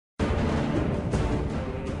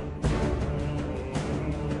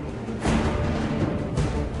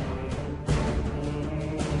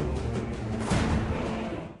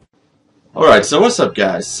Alright, so what's up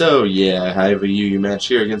guys? So yeah, I have a UU match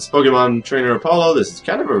here against Pokemon Trainer Apollo. This is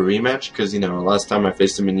kind of a rematch because, last time I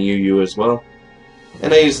faced him in UU as well.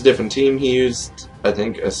 And I used a different team. He used, I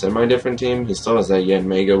think, a semi-different team. He still has that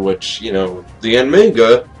Yanmega, which, the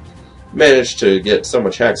Yanmega managed to get so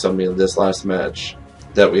much hacks on me in this last match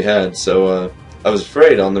that we had. So I was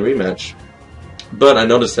afraid on the rematch. But I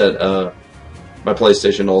noticed that my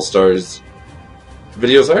PlayStation All-Stars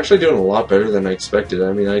videos are actually doing a lot better than I expected.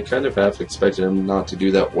 I mean, I kind of half expected him not to do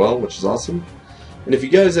that well, which is awesome. And if you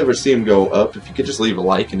guys ever see him go up, if you could just leave a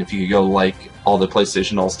like, and if you could go like all the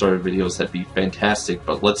PlayStation All-Star videos, that'd be fantastic.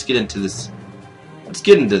 But let's get into this. Let's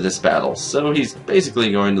get into this battle. So he's basically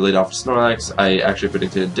going to lead off with Snorlax. I actually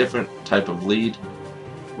predicted a different type of lead,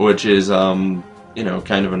 which is kind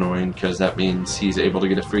of annoying because that means he's able to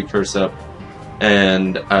get a free curse up.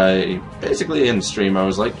 And I basically in the stream I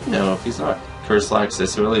was like, if he's not Curse-Lax,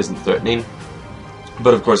 this really isn't threatening.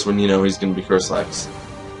 But of course, when he's going to be Curse-Lax.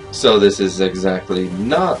 So this is exactly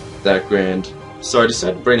not that grand. So I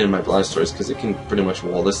decided to bring in my Blastoise because it can pretty much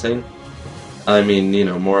wall this thing. I mean,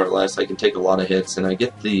 more or less, I can take a lot of hits, and I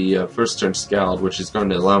get the first turn Scald, which is going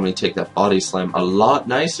to allow me to take that Body Slam a lot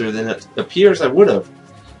nicer than it appears I would have.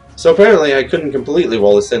 So apparently I couldn't completely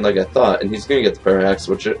wall this in like I thought, and he's going to get the Parahax,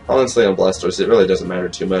 which honestly on Blastoise it really doesn't matter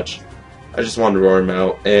too much. I just wanted to roar him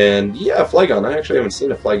out, and yeah, Flygon. I actually haven't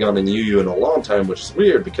seen a Flygon in UU in a long time, which is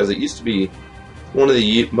weird because it used to be one of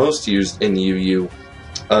the most used in UU.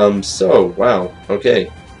 So, wow, okay,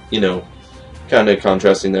 kind of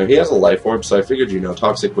contrasting there. He has a Life Orb, so I figured,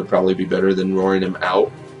 Toxic would probably be better than roaring him out,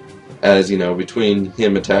 as, between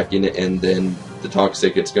him attacking and then the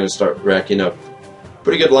Toxic, it's going to start racking up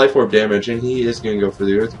pretty good Life Orb damage, and he is going to go for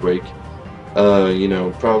the Earthquake.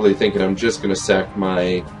 Probably thinking I'm just going to sack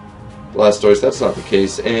my Blastoise. That's not the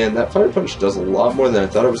case, and that Fire Punch does a lot more than I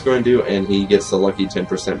thought it was going to do, and he gets the lucky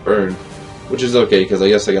 10% burn, which is okay, because I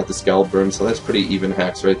guess I got the Scald burn, so that's pretty even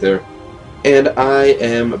hacks right there. And I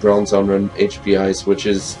am a Bronzong run HP Ice, which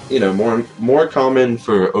is, more common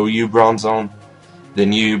for OU Bronzong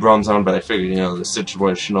than UU Bronzong, but I figured, the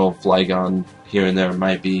situational Flygon here and there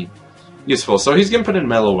might be useful. So he's going to put in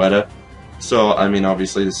Meloetta, so, I mean,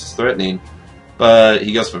 obviously this is threatening, but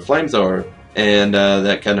he goes for Flamethrower. And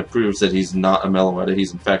that kind of proves that he's not a Meloetta,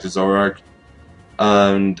 he's in fact a Zoroark.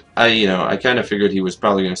 And I kind of figured he was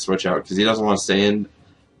probably going to switch out because he doesn't want to stay in.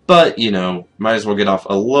 But, might as well get off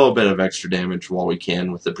a little bit of extra damage while we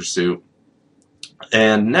can with the Pursuit.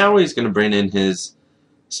 And now he's going to bring in his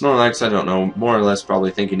Snorlax, I don't know, more or less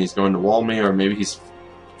probably thinking he's going to wall me, or maybe he's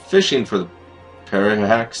fishing for the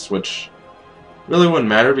Parahax, which really wouldn't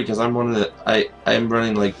matter because I'm I'm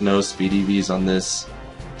running like no speed EVs on this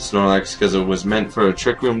Snorlax because it was meant for a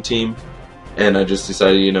Trick Room team, and I just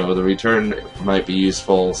decided, the return might be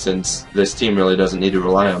useful since this team really doesn't need to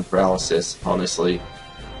rely on paralysis, honestly.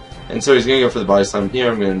 And so he's going to go for the Body Slam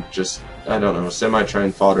here. I'm going to just, I don't know, semi-try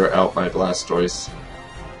and fodder out my Blastoise,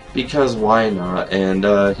 because why not?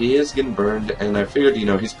 And he is getting burned, and I figured,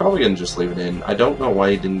 he's probably going to just leave it in. I don't know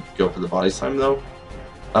why he didn't go for the Body Slam, though.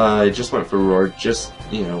 I just went for Roar, just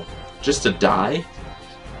to die.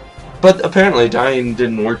 But apparently dying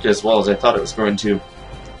didn't work as well as I thought it was going to.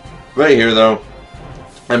 Right here, though,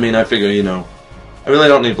 I mean, I figure, I really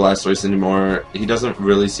don't need Blastoise anymore. He doesn't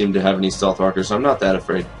really seem to have any Stealth Rocker, so I'm not that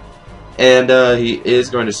afraid. And he is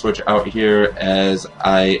going to switch out here as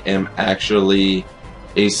I am actually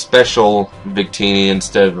a special Victini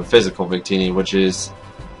instead of a physical Victini, which is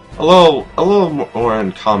a little more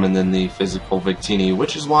uncommon than the physical Victini,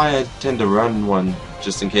 which is why I tend to run one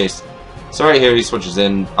just in case. So right here he switches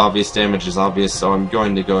in, obvious damage is obvious, so I'm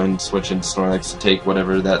going to go ahead and switch into Snorlax to take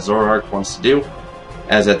whatever that Zoroark wants to do.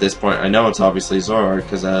 As at this point I know it's obviously Zoroark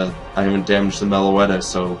because I haven't damaged the Meloetta,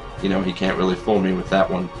 so he can't really fool me with that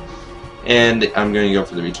one. And I'm going to go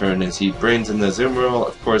for the return as he brings in the Azumarill.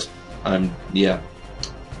 Of course, I'm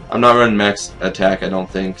not running max attack, I don't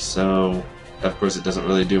think, so of course it doesn't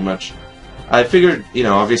really do much. I figured,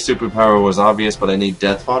 obvious superpower was obvious, but I need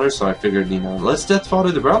Death Fodder, so I figured, let's Death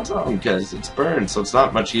Fodder the Bronzong, because it's burned, so it's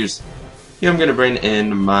not much use. Here I'm going to bring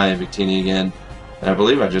in my Victini again, and I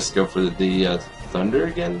believe I just go for the Thunder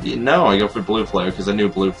again? No, I go for Blue Flare, because I knew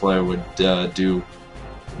Blue Flare would do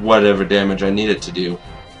whatever damage I need it to do.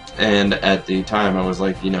 And at the time I was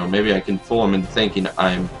like, maybe I can fool him into thinking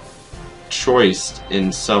I'm choiced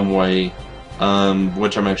in some way,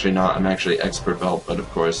 which I'm actually not. I'm actually Expert Belt, but of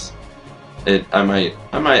course I might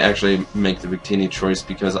actually make the Victini choice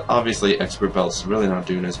because obviously Expert Belt's really not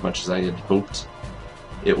doing as much as I had hoped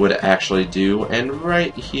it would actually do. And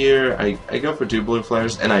right here I go for 2 Blue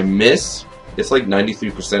Flares and I miss. It's like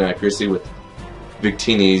 93% accuracy with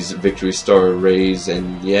Victini's Victory Star raise,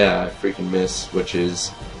 and yeah, I freaking miss, which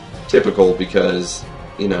is typical because,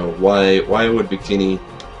 you know, why would Victini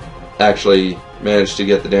actually manage to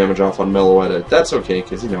get the damage off on Meloetta? That's okay,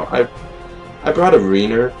 because, you know, I brought a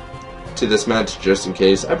Reener to this match just in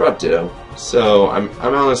case. I brought Ditto, so I'm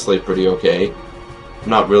honestly pretty okay. I'm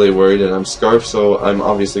not really worried, and I'm Scarf, so I'm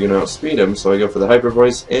obviously going to outspeed him, so I go for the Hyper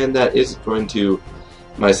Voice, and that is going to,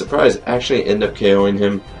 my surprise, actually end up KOing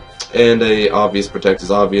him. And a obvious protect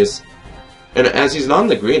is obvious. And as he's not on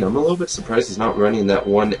the green, I'm a little bit surprised he's not running that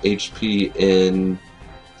 1 HP in...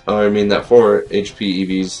 I mean, that 4 HP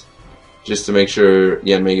EVs, just to make sure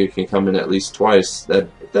Yanmega can come in at least twice.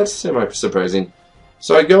 That's semi-surprising.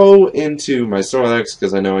 So I go into my Snorlax,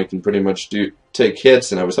 because I know I can pretty much take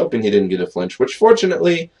hits, and I was hoping he didn't get a flinch, which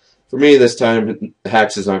fortunately, for me this time,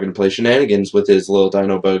 Hax is not going to play shenanigans with his little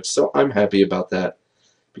Dino Bugs, so I'm happy about that.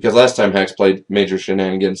 Because last time Hax played major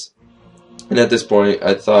shenanigans. And at this point,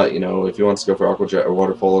 I thought, you know, if he wants to go for Aqua Jet or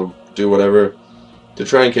Waterfall or do whatever to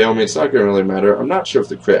try and KO me, it's not going to really matter. I'm not sure if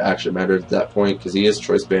the crit actually mattered at that point because he is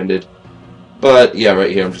Choice Banded. But yeah,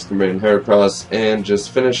 right here I'm just going to bring in Heracross and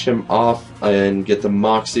just finish him off and get the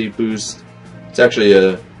Moxie boost. It's actually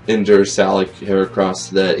a Endure Salic Heracross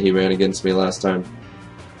that he ran against me last time.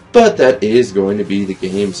 But that is going to be the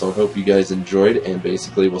game, so I hope you guys enjoyed, and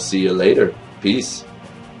basically we'll see you later. Peace.